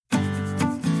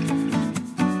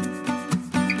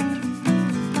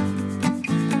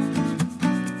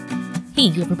Hey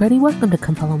everybody, welcome to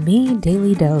Come Follow Me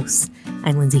Daily Dose.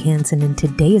 I'm Lindsay Hansen and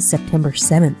today is September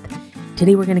 7th.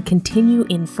 Today we're going to continue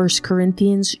in 1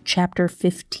 Corinthians chapter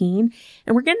 15,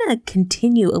 and we're going to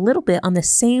continue a little bit on the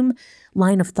same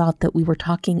line of thought that we were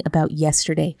talking about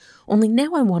yesterday, only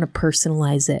now I want to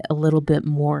personalize it a little bit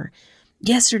more.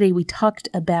 Yesterday we talked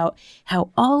about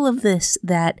how all of this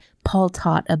that Paul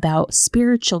taught about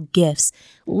spiritual gifts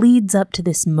leads up to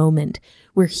this moment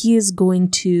where he is going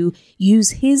to use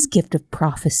his gift of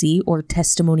prophecy or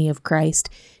testimony of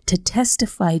Christ to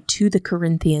testify to the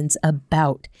Corinthians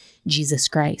about Jesus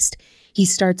Christ. He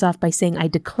starts off by saying, I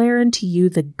declare unto you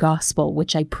the gospel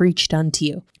which I preached unto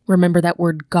you. Remember that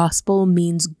word gospel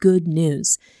means good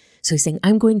news. So he's saying,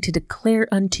 I'm going to declare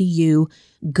unto you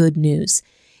good news.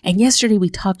 And yesterday we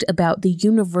talked about the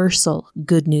universal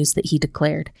good news that he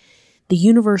declared. The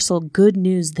universal good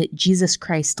news that Jesus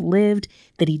Christ lived,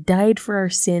 that he died for our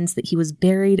sins, that he was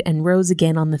buried and rose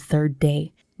again on the third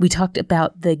day. We talked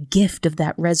about the gift of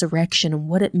that resurrection and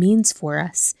what it means for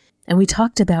us. And we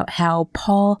talked about how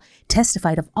Paul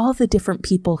testified of all the different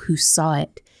people who saw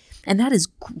it. And that is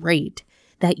great.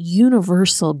 That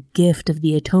universal gift of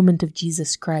the atonement of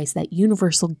Jesus Christ, that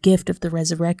universal gift of the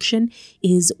resurrection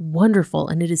is wonderful,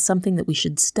 and it is something that we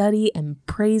should study and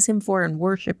praise him for and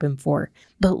worship him for.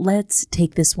 But let's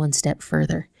take this one step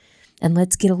further, and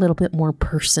let's get a little bit more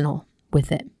personal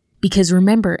with it. Because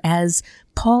remember, as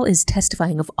Paul is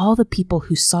testifying of all the people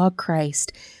who saw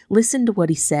Christ, listen to what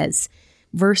he says.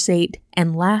 Verse 8,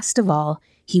 and last of all,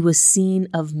 he was seen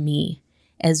of me,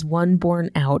 as one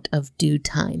born out of due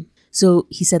time. So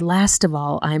he said, last of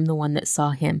all, I'm the one that saw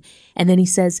him. And then he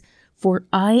says, for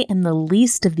I am the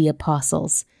least of the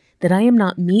apostles, that I am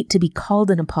not meet to be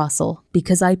called an apostle,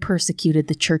 because I persecuted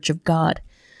the church of God.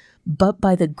 But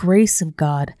by the grace of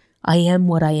God, I am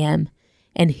what I am.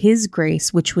 And his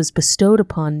grace, which was bestowed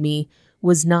upon me,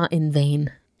 was not in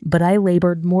vain. But I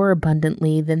labored more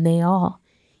abundantly than they all.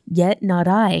 Yet not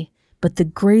I, but the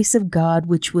grace of God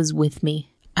which was with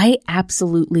me. I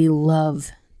absolutely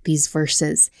love these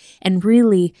verses. And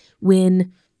really,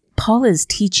 when Paul is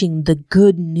teaching the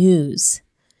good news,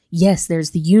 yes,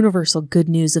 there's the universal good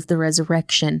news of the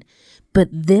resurrection, but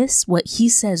this, what he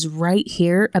says right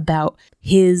here about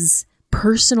his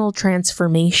personal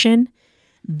transformation,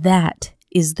 that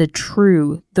is the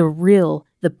true, the real,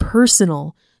 the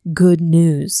personal good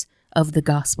news of the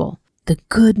gospel. The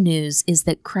good news is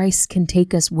that Christ can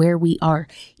take us where we are,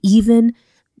 even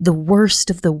the worst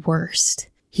of the worst.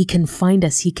 He can find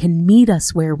us, he can meet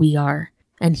us where we are,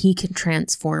 and he can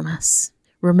transform us.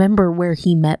 Remember where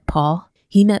he met Paul?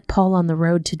 He met Paul on the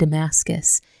road to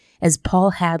Damascus, as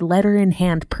Paul had, letter in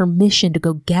hand, permission to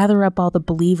go gather up all the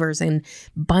believers and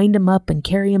bind them up and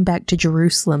carry them back to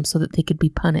Jerusalem so that they could be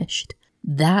punished.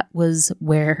 That was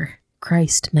where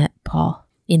Christ met Paul,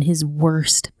 in his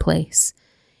worst place,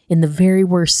 in the very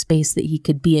worst space that he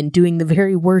could be in, doing the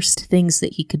very worst things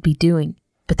that he could be doing.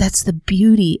 But that's the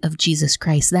beauty of Jesus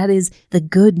Christ. That is the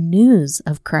good news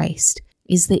of Christ,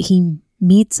 is that he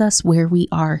meets us where we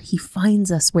are. He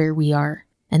finds us where we are.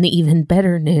 And the even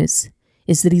better news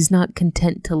is that he's not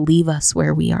content to leave us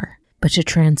where we are, but to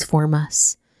transform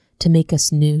us, to make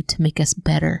us new, to make us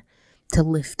better, to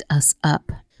lift us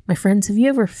up. My friends, have you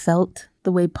ever felt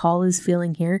the way Paul is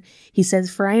feeling here? He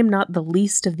says, for I am not the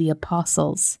least of the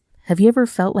apostles. Have you ever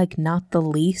felt like not the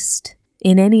least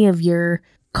in any of your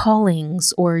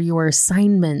callings or your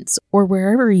assignments or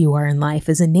wherever you are in life,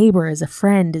 as a neighbor, as a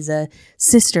friend, as a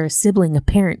sister, a sibling, a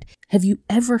parent? Have you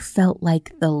ever felt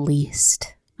like the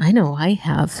least? I know I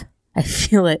have. I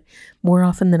feel it more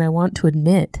often than I want to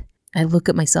admit. I look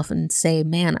at myself and say,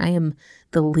 man, I am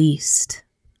the least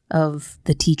of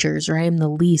the teachers, or I am the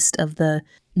least of the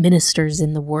ministers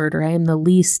in the word, or I am the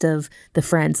least of the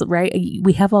friends, right?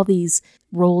 We have all these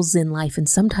roles in life, and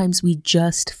sometimes we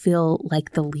just feel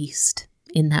like the least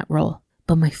in that role.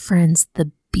 But my friends,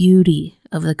 the beauty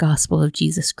of the gospel of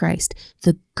Jesus Christ,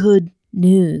 the good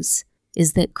news,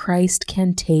 is that Christ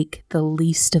can take the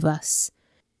least of us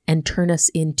and turn us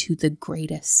into the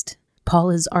greatest. Paul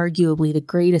is arguably the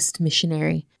greatest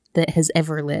missionary that has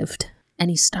ever lived, and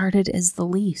he started as the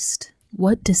least.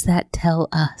 What does that tell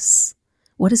us?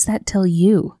 What does that tell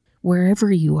you?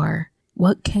 Wherever you are,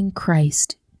 what can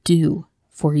Christ do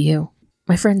for you?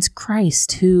 My friends,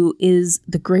 Christ, who is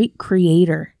the great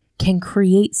creator, can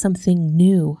create something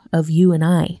new of you and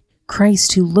I.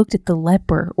 Christ, who looked at the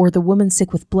leper or the woman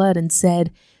sick with blood and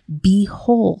said, be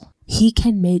whole. He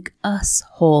can make us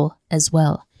whole as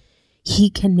well. He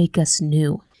can make us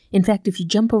new. In fact, if you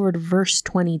jump over to verse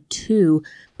 22,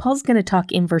 Paul's going to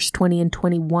talk in verse 20 and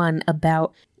 21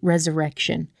 about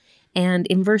resurrection. And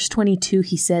in verse 22,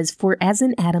 he says, "For as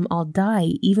in Adam all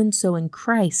die, even so in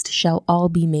Christ shall all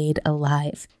be made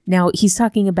alive." Now, he's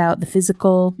talking about the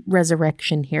physical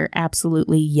resurrection here.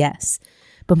 Absolutely, yes.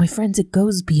 But my friends, it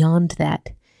goes beyond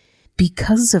that.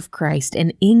 Because of Christ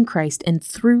and in Christ and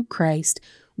through Christ,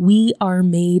 we are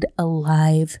made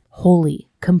alive wholly,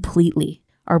 completely.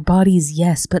 Our bodies,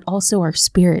 yes, but also our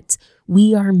spirits.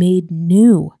 We are made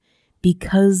new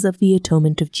because of the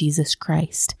atonement of Jesus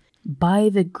Christ. By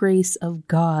the grace of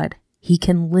God, he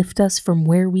can lift us from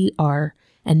where we are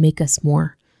and make us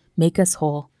more, make us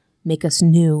whole, make us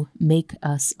new, make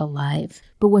us alive.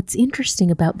 But what's interesting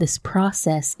about this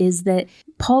process is that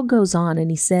Paul goes on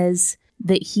and he says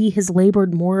that he has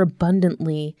labored more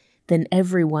abundantly than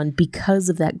everyone because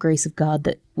of that grace of God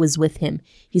that was with him.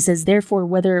 He says, "Therefore,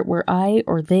 whether it were I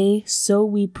or they, so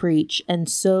we preach, and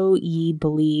so ye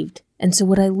believed." And so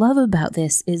what I love about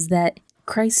this is that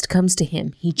Christ comes to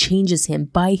him. He changes him.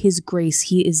 By his grace,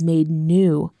 he is made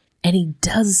new, and he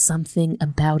does something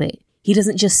about it. He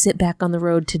doesn't just sit back on the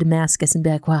road to Damascus and be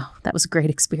like, "Wow, that was a great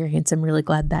experience. I'm really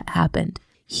glad that happened."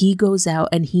 He goes out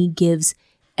and he gives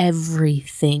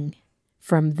everything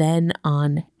from then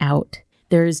on out.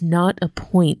 There is not a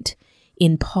point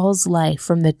in Paul's life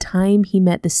from the time he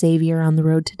met the Savior on the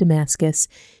road to Damascus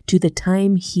to the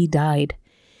time he died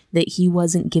that he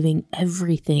wasn't giving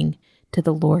everything to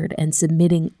the Lord and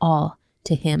submitting all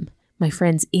to him. My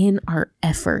friends, in our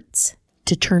efforts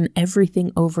to turn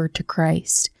everything over to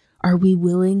Christ, are we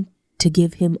willing to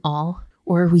give him all,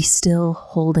 or are we still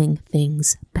holding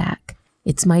things back?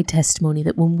 It's my testimony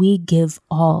that when we give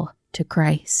all to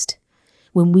Christ,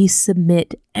 when we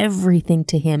submit everything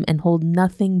to him and hold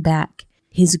nothing back,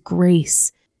 his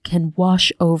grace can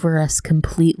wash over us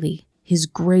completely. His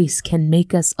grace can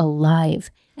make us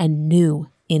alive and new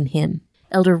in him.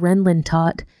 Elder Renlund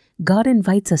taught, God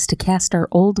invites us to cast our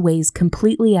old ways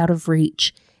completely out of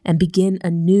reach and begin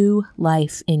a new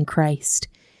life in Christ.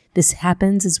 This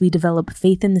happens as we develop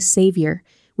faith in the Savior,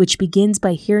 which begins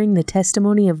by hearing the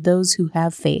testimony of those who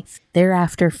have faith.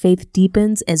 Thereafter, faith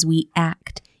deepens as we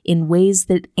act in ways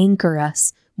that anchor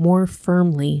us more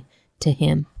firmly to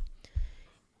him.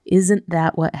 Isn't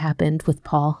that what happened with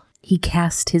Paul? He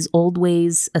cast his old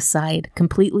ways aside,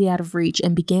 completely out of reach,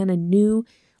 and began a new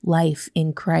life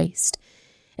in Christ.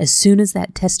 As soon as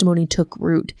that testimony took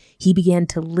root, he began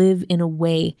to live in a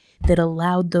way that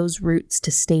allowed those roots to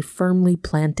stay firmly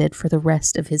planted for the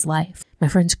rest of his life. My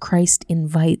friends, Christ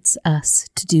invites us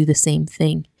to do the same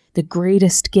thing. The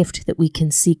greatest gift that we can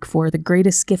seek for, the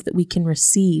greatest gift that we can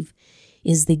receive,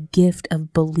 is the gift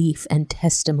of belief and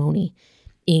testimony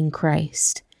in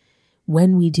Christ.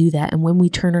 When we do that and when we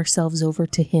turn ourselves over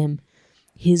to him,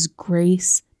 his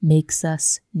grace makes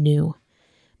us new.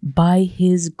 By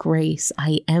his grace,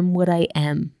 I am what I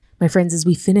am. My friends, as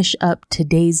we finish up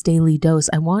today's daily dose,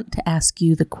 I want to ask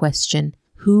you the question,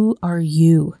 who are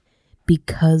you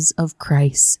because of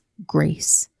Christ's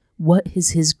grace? What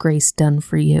has his grace done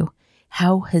for you?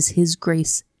 How has his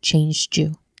grace changed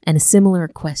you? And a similar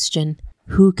question,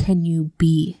 who can you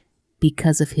be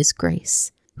because of his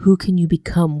grace? Who can you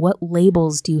become? What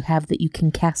labels do you have that you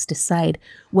can cast aside?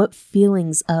 What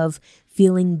feelings of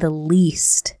feeling the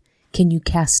least can you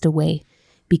cast away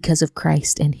because of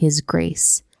Christ and his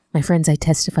grace? My friends, I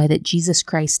testify that Jesus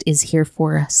Christ is here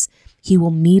for us. He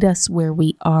will meet us where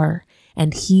we are,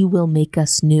 and he will make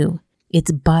us new.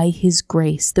 It's by his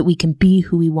grace that we can be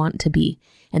who we want to be,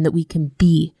 and that we can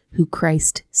be who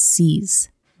Christ sees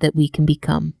that we can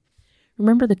become.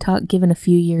 Remember the talk given a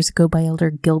few years ago by Elder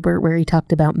Gilbert where he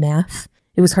talked about math?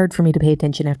 It was hard for me to pay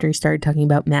attention after he started talking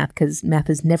about math because math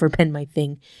has never been my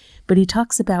thing. But he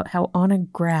talks about how on a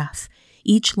graph,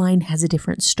 each line has a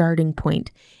different starting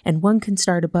point, and one can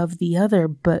start above the other,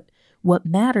 but what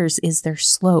matters is their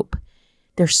slope.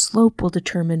 Their slope will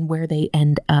determine where they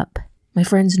end up. My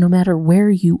friends, no matter where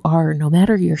you are, no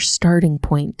matter your starting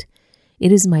point,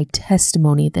 it is my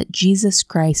testimony that Jesus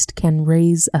Christ can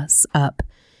raise us up,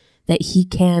 that he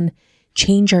can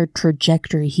change our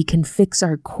trajectory, he can fix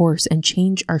our course and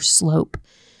change our slope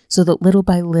so that little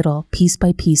by little, piece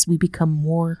by piece, we become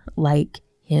more like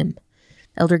him.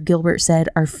 Elder Gilbert said,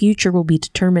 our future will be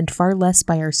determined far less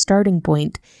by our starting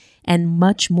point and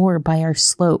much more by our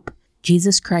slope.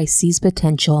 Jesus Christ sees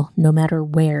potential no matter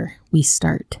where we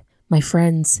start. My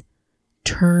friends,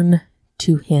 turn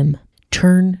to him,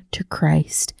 turn to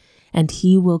Christ, and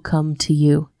he will come to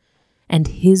you, and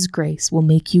his grace will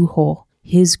make you whole.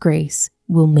 His grace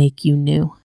will make you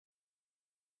new.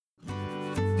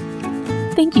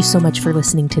 Thank you so much for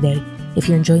listening today. If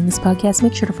you're enjoying this podcast,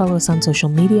 make sure to follow us on social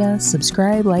media,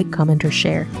 subscribe, like, comment, or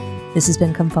share. This has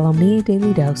been Come Follow Me,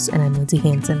 Daily Dose, and I'm Lindsay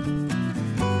Hansen.